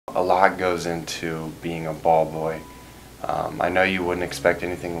A lot goes into being a ball boy. I know you wouldn't expect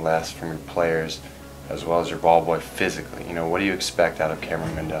anything less from your players as well as your ball boy physically. You know, what do you expect out of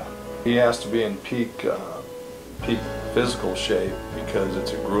Cameron Mendel? He has to be in peak physical shape because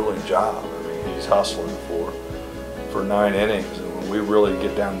it's a grueling job. I mean, he's hustling for 9 innings, and when we really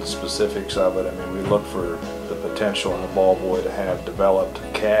get down to the specifics of it, I mean, we look for the potential in a ball boy to have developed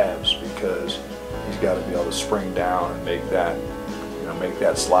calves because he's got to be able to spring down and make that, make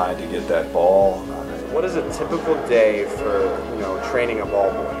that slide to get that ball. What is a typical day for, training a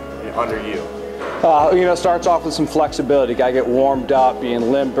ball boy under you? Starts off with some flexibility. Got to get warmed up,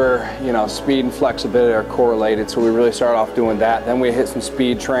 being limber. Speed and flexibility are correlated, so we really start off doing that. Then we hit some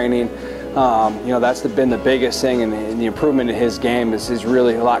speed training. That's been the biggest thing, and the improvement in his game is he's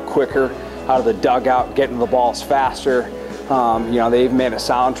really a lot quicker out of the dugout, getting the balls faster. They even made a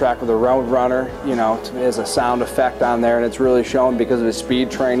soundtrack with a road runner. There's a sound effect on there, and it's really shown because of his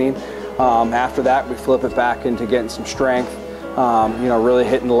speed training. After that, we flip it back into getting some strength. Really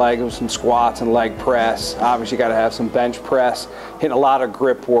hitting the legs with some squats and leg press. Obviously, got to have some bench press. Hitting a lot of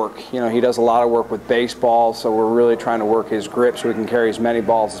grip work. He does a lot of work with baseballs, so we're really trying to work his grip so we can carry as many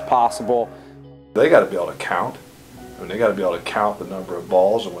balls as possible. They got to be able to count. I mean, they got to be able to count the number of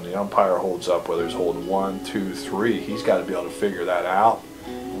balls, and when the umpire holds up, whether he's holding 1, 2, 3, he's got to be able to figure that out,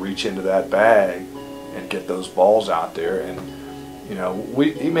 reach into that bag, and get those balls out there. And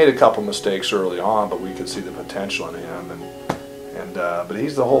he made a couple mistakes early on, but we could see the potential in him. But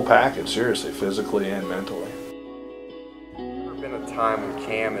he's the whole package, seriously, physically and mentally. There's been a time when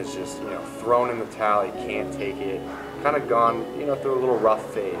Cam is just, thrown in the towel, he can't take it, kind of gone, through a little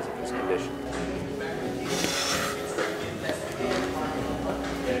rough phase of his condition.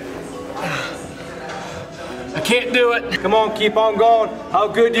 I can't do it. Come on, keep on going. How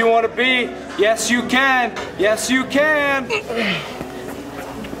good do you want to be? Yes, you can. Yes, you can.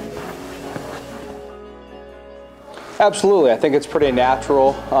 Absolutely, I think it's pretty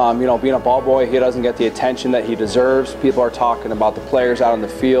natural. Being a ball boy, he doesn't get the attention that he deserves. People are talking about the players out on the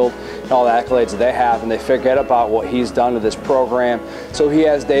field and all the accolades that they have, and they forget about what he's done to this program. So he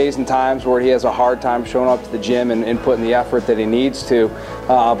has days and times where he has a hard time showing up to the gym and putting the effort that he needs to.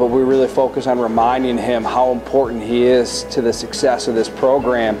 But we really focus on reminding him how important he is to the success of this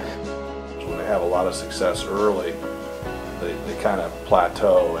program. When they have a lot of success early, they kind of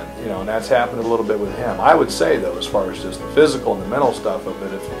plateau, and that's happened a little bit with him. I would say, though, as far as just the physical and the mental stuff of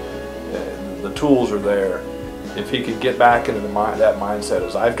it, if the tools are there, if he could get back into that mindset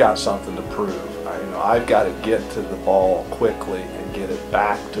is, I've got something to prove. I've got to get to the ball quickly and get it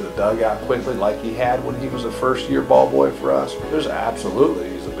back to the dugout quickly, like he had when he was a first-year ball boy for us. There's absolutely,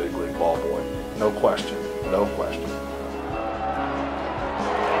 he's a big league ball boy, no question, no question.